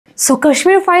सो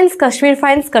Kashmir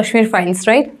files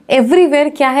right, everywhere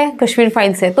क्या है, Kashmir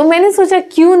files है। तो मैंने सोचा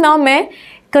क्यों ना मैं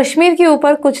कश्मीर के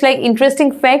ऊपर कुछ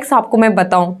इंटरेस्टिंग फैक्ट्स आपको मैं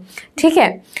बताऊं, ठीक है।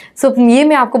 सो ये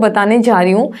मैं आपको बताने जा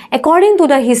रही हूँ। According to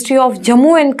the history of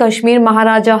Jammu and Kashmir,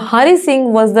 Maharaja Hari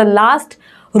Singh was the last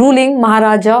ruling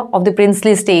Maharaja of the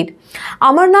princely state.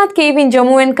 Amarnath cave in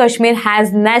Jammu and Kashmir has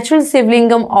natural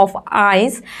Shivlingam of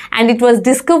ice, and it was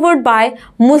discovered by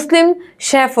Muslim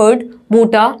shepherd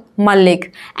Bota Malik.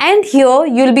 And here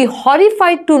you'll be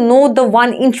horrified to know the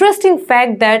one interesting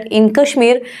fact that in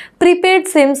Kashmir prepaid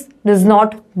SIMs does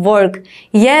not work.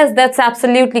 Yes, that's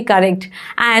absolutely correct.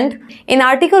 And in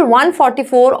Article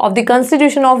 144 of the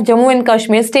Constitution of Jammu and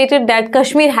Kashmir stated that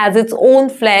Kashmir has its own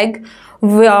flag,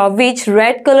 which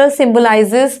red color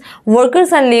symbolizes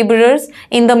workers and laborers.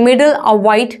 In the middle, a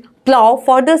white plow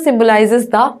further symbolizes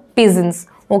the peasants.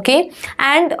 Okay,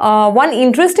 and one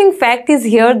interesting fact is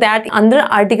here that under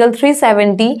Article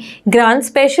 370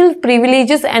 grants special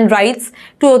privileges and rights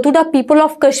to the people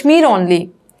of Kashmir only.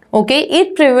 Okay,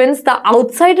 it prevents the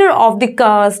outsider of the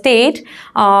state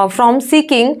from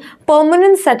seeking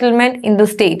permanent settlement in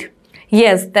the state.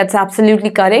 Yes, that's absolutely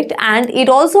correct. And it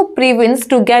also prevents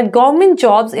to get government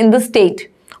jobs in the state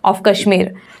of Kashmir.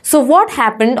 So what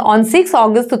happened on 6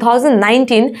 August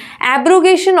 2019,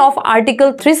 abrogation of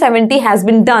Article 370 has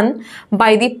been done by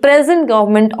the present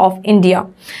government of India.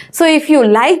 So if you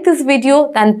like this video,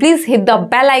 then please hit the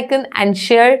bell icon and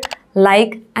share,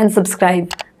 like and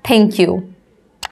subscribe. Thank you.